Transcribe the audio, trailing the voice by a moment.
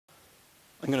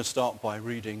I'm going to start by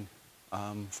reading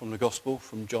from the Gospel,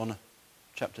 from John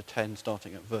chapter 10,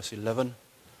 starting at verse 11.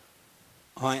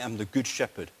 I am the good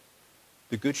shepherd.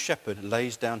 The good shepherd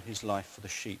lays down his life for the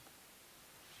sheep.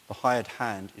 The hired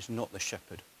hand is not the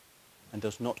shepherd and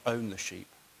does not own the sheep.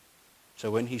 So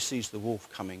when he sees the wolf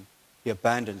coming, he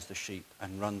abandons the sheep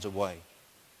and runs away.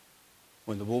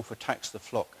 When the wolf attacks the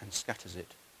flock and scatters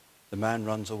it, the man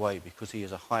runs away because he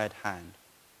is a hired hand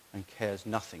and cares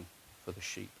nothing for the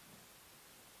sheep.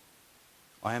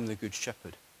 I am the good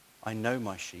shepherd. I know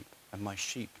my sheep, and my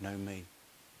sheep know me,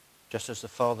 just as the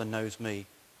Father knows me,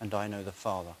 and I know the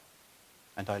Father,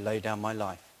 and I lay down my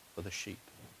life for the sheep.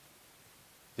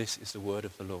 This is the word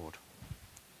of the Lord.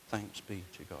 Thanks be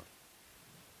to God.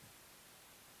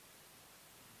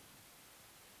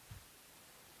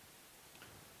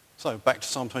 So back to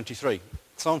Psalm 23.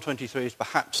 Psalm 23 is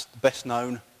perhaps the best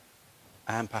known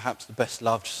and perhaps the best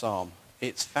loved psalm.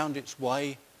 It's found its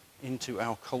way into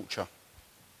our culture,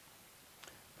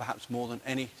 perhaps more than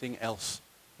anything else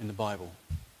in the Bible.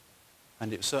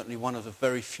 And it's certainly one of the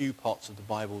very few parts of the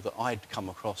Bible that I'd come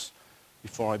across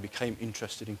before I became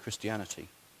interested in Christianity.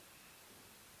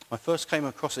 I first came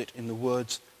across it in the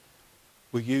words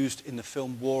were used in the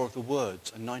film War of the Words,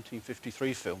 a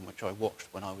 1953 film which I watched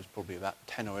when I was probably about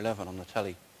 10 or 11 on the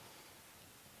telly,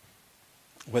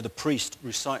 where the priest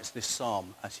recites this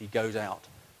psalm as he goes out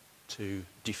to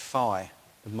defy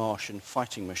the Martian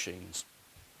fighting machines.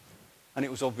 And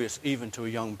it was obvious even to a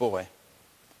young boy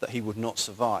that he would not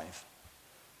survive.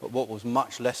 But what was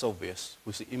much less obvious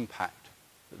was the impact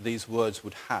that these words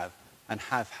would have and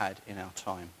have had in our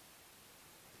time.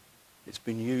 It's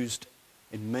been used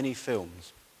in many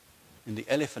films. In The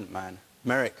Elephant Man,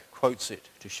 Merrick quotes it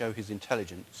to show his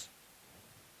intelligence.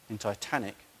 In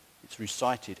Titanic, it's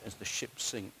recited as the ship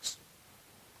sinks.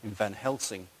 In Van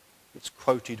Helsing, it's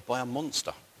quoted by a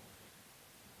monster.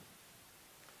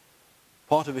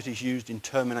 Part of it is used in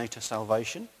Terminator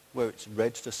Salvation, where it's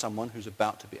read to someone who's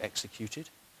about to be executed.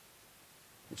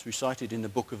 It's recited in the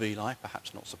Book of Eli,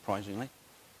 perhaps not surprisingly,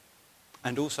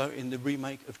 and also in the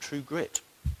remake of True Grit,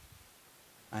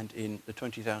 and in the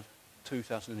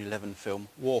 2011 film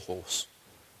War Horse.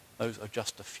 Those are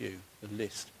just a few. The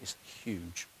list is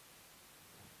huge.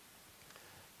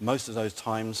 Most of those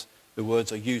times, the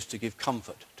words are used to give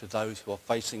comfort to those who are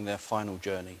facing their final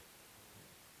journey,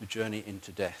 the journey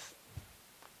into death.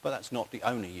 But that's not the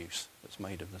only use that's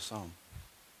made of the psalm.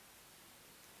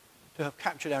 To have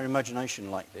captured our imagination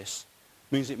like this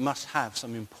means it must have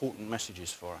some important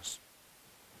messages for us.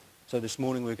 So this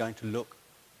morning we're going to look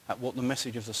at what the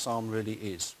message of the psalm really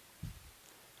is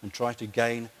and try to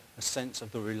gain a sense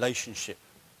of the relationship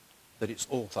that its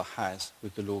author has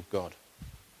with the Lord God.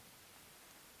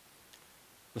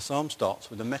 The psalm starts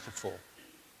with a metaphor.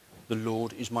 The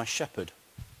Lord is my shepherd.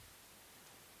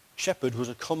 Shepherd was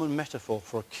a common metaphor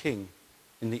for a king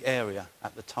in the area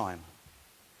at the time.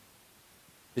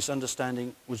 This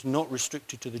understanding was not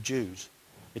restricted to the Jews.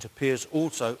 It appears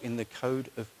also in the Code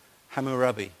of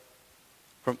Hammurabi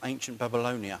from ancient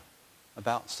Babylonia,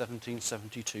 about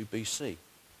 1772 BC.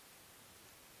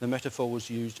 The metaphor was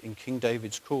used in King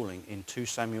David's calling in 2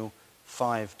 Samuel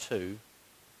 5:2,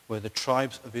 where the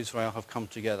tribes of Israel have come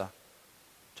together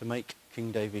to make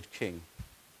King David king.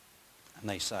 And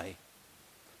they say,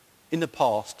 in the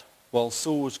past, while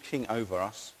Saul was king over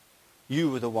us, you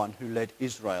were the one who led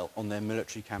Israel on their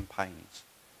military campaigns.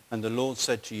 And the Lord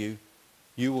said to you,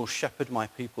 you will shepherd my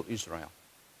people Israel,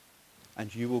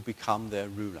 and you will become their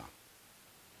ruler.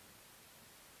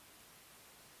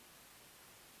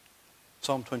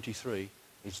 Psalm 23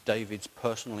 is David's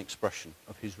personal expression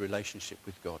of his relationship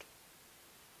with God.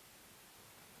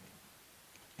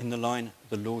 In the line,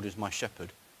 the Lord is my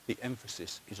shepherd, the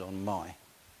emphasis is on my.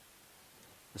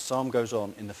 The psalm goes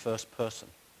on in the first person,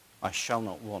 I shall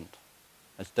not want,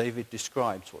 as David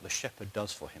describes what the shepherd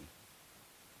does for him.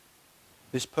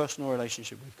 This personal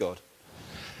relationship with God,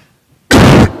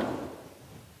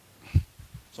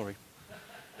 sorry,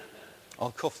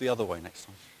 I'll cough the other way next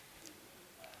time.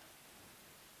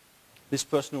 This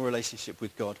personal relationship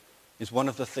with God is one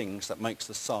of the things that makes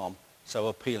the psalm so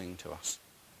appealing to us.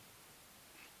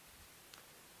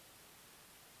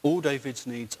 All David's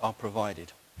needs are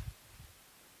provided.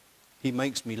 He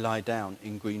makes me lie down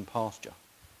in green pasture.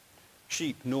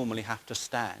 Sheep normally have to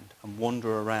stand and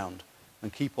wander around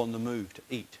and keep on the move to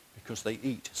eat because they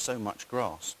eat so much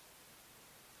grass.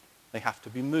 They have to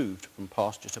be moved from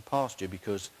pasture to pasture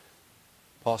because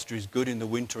pasture is good in the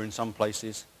winter in some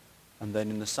places, and then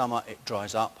in the summer it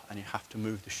dries up and you have to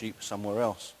move the sheep somewhere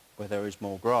else where there is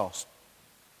more grass.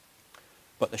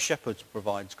 But the shepherd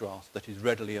provides grass that is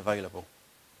readily available,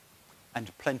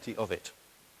 and plenty of it.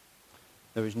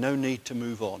 There is no need to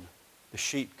move on. The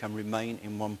sheep can remain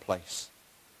in one place.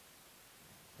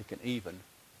 They can even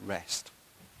rest.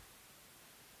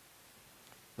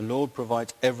 The Lord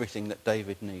provides everything that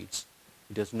David needs.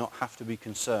 He does not have to be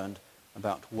concerned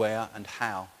about where and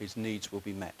how his needs will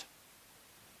be met.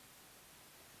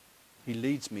 He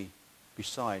leads me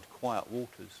beside quiet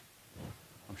waters.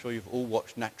 I'm sure you've all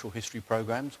watched natural history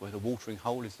programs where the watering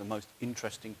hole is the most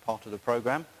interesting part of the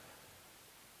program.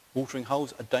 Watering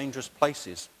holes are dangerous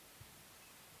places.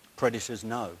 Predators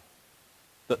know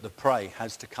that the prey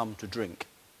has to come to drink.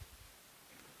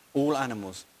 All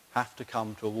animals have to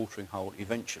come to a watering hole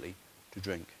eventually to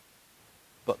drink.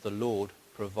 But the Lord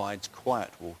provides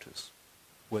quiet waters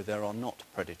where there are not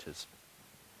predators.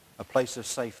 A place of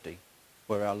safety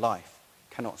where our life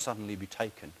cannot suddenly be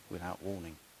taken without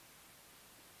warning.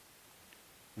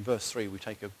 In verse 3 we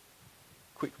take a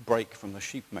quick break from the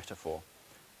sheep metaphor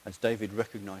as David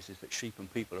recognizes that sheep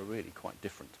and people are really quite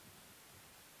different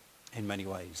in many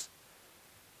ways,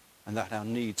 and that our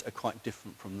needs are quite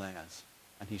different from theirs.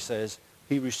 And he says,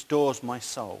 he restores my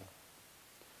soul.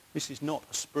 This is not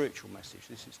a spiritual message.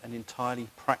 This is an entirely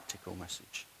practical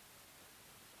message.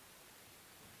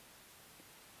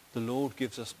 The Lord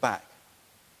gives us back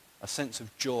a sense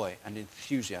of joy and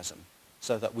enthusiasm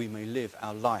so that we may live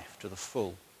our life to the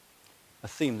full. A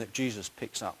theme that Jesus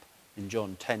picks up in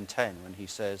John 10:10 when he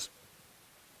says,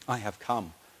 I have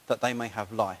come that they may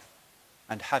have life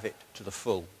and have it to the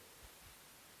full.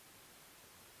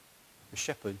 The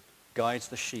shepherd guides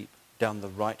the sheep down the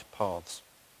right paths.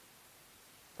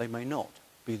 They may not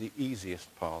be the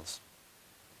easiest paths,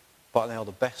 but they are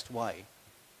the best way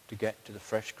to get to the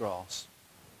fresh grass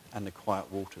and the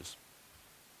quiet waters.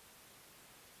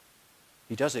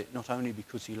 He does it not only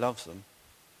because he loves them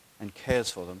and cares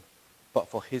for them, but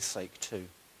for his sake too.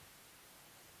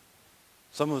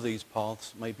 Some of these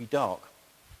paths may be dark.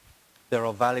 There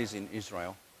are valleys in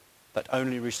Israel that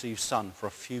only receive sun for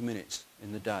a few minutes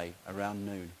in the day around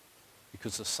noon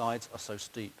because the sides are so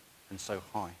steep and so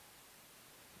high.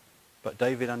 But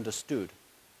David understood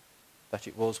that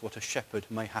it was what a shepherd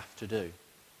may have to do.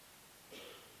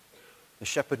 The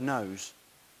shepherd knows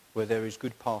where there is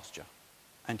good pasture,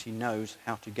 and he knows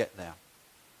how to get there.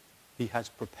 He has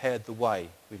prepared the way,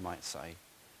 we might say,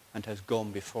 and has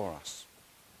gone before us.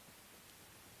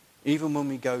 Even when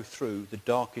we go through the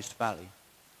darkest valley,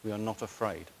 we are not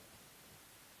afraid,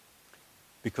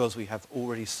 because we have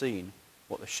already seen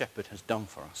what the shepherd has done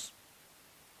for us.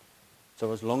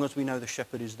 So as long as we know the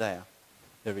shepherd is there,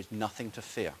 there is nothing to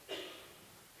fear.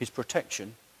 His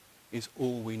protection is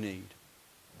all we need.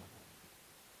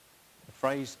 The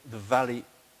phrase, the valley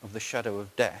of the shadow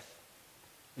of death,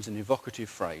 is an evocative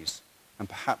phrase, and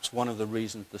perhaps one of the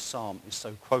reasons the psalm is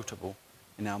so quotable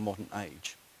in our modern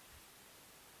age.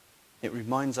 It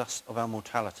reminds us of our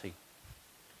mortality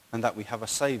and that we have a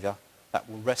Saviour that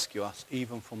will rescue us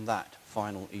even from that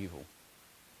final evil.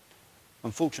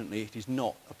 Unfortunately, it is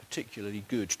not a particularly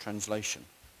good translation,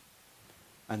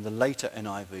 and the later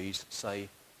NIVs say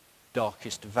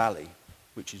darkest valley,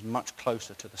 which is much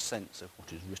closer to the sense of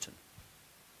what is written.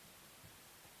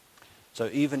 So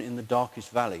even in the darkest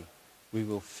valley, we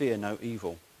will fear no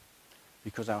evil,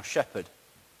 because our shepherd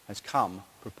has come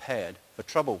prepared for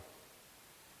trouble.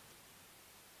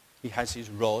 He has his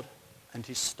rod and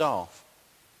his staff,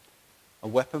 a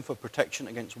weapon for protection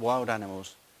against wild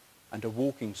animals, and a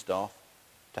walking staff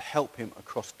to help him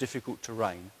across difficult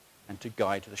terrain and to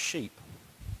guide the sheep.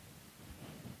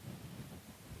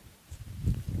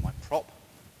 My prop.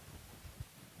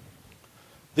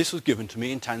 This was given to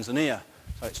me in Tanzania,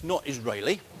 so it's not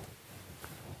Israeli.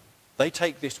 They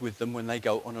take this with them when they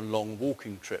go on a long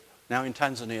walking trip. Now in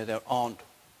Tanzania there aren't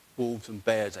wolves and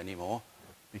bears anymore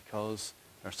because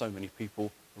there are so many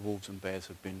people, the wolves and bears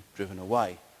have been driven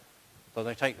away. So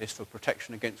they take this for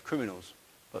protection against criminals.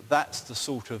 But that's the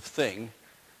sort of thing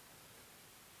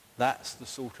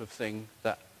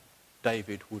that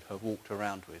David would have walked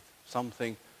around with.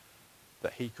 Something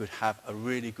that he could have a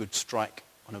really good strike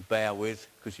on a bear with,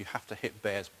 because you have to hit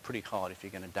bears pretty hard if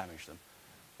you're going to damage them,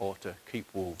 or to keep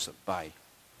wolves at bay.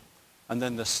 And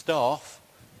then the staff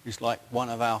is like one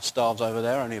of our staves over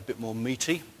there, only a bit more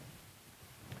meaty.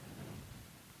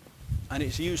 And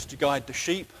it's used to guide the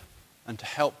sheep and to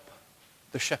help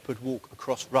the shepherd walk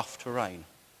across rough terrain.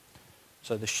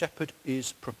 So the shepherd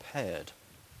is prepared.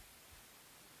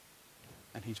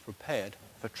 And he's prepared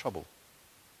for trouble.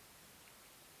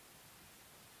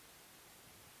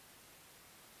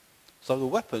 So the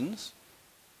weapons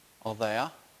are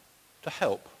there to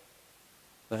help.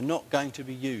 They're not going to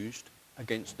be used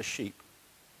against the sheep.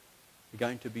 They're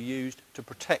going to be used to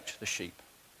protect the sheep.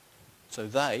 So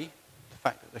the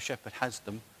fact that the shepherd has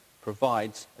them,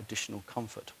 provides additional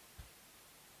comfort.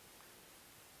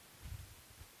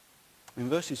 In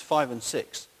verses 5 and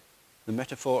 6, the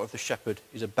metaphor of the shepherd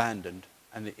is abandoned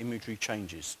and the imagery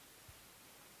changes.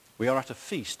 We are at a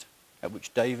feast at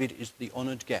which David is the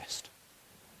honoured guest.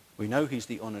 We know he's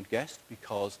the honoured guest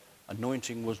because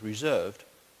anointing was reserved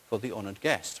for the honoured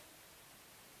guest.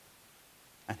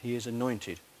 And he is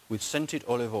anointed with scented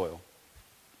olive oil.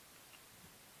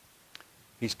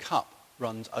 His cup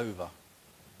runs over.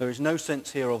 There is no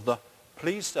sense here of the,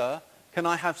 please sir, can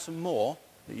I have some more,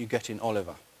 that you get in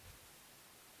Oliver.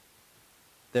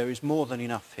 There is more than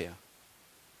enough here.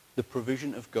 The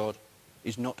provision of God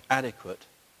is not adequate,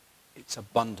 it's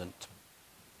abundant.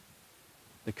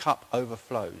 The cup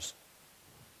overflows,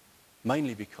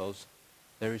 mainly because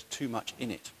there is too much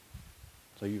in it.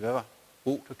 So you've ever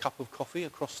walked a cup of coffee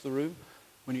across the room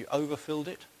when you overfilled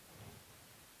it?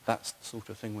 That's the sort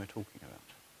of thing we're talking about.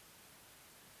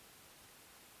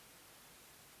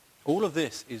 All of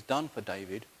this is done for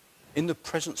David in the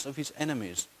presence of his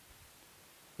enemies.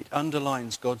 It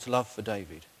underlines God's love for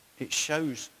David. It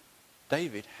shows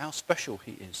David how special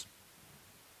he is.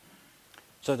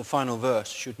 So the final verse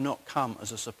should not come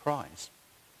as a surprise.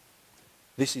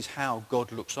 This is how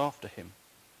God looks after him.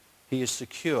 He is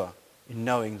secure in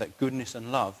knowing that goodness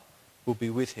and love will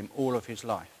be with him all of his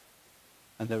life,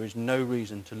 and there is no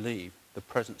reason to leave the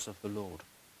presence of the Lord.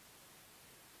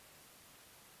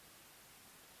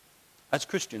 As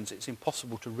Christians, it's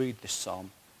impossible to read this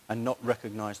psalm and not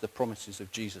recognize the promises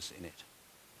of Jesus in it.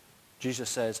 Jesus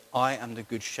says, I am the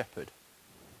good shepherd,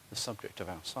 the subject of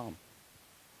our psalm.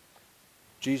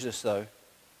 Jesus, though,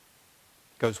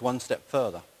 goes one step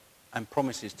further and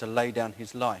promises to lay down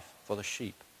his life for the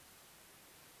sheep.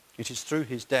 It is through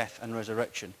his death and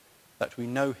resurrection that we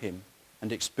know him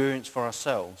and experience for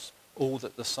ourselves all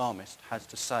that the psalmist has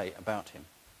to say about him.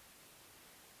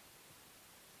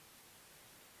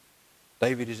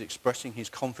 David is expressing his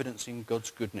confidence in God's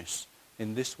goodness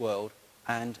in this world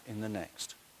and in the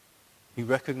next. He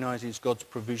recognizes God's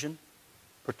provision,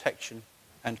 protection,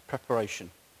 and preparation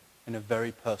in a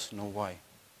very personal way.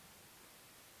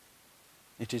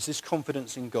 It is this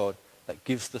confidence in God that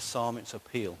gives the psalm its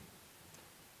appeal,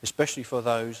 especially for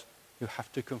those who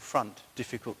have to confront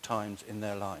difficult times in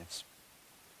their lives.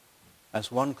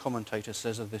 As one commentator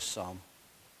says of this psalm,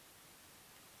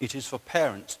 it is for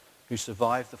parents who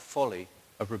survive the folly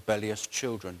of rebellious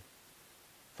children,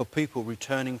 for people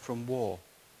returning from war,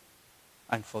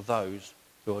 and for those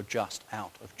who are just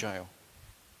out of jail.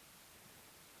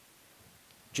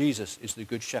 Jesus is the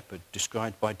good shepherd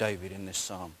described by David in this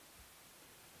psalm,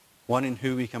 one in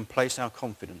whom we can place our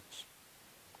confidence,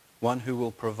 one who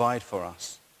will provide for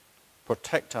us,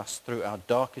 protect us through our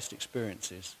darkest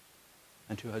experiences,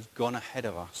 and who has gone ahead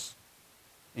of us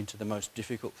into the most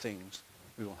difficult things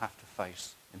we will have to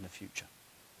face in the future.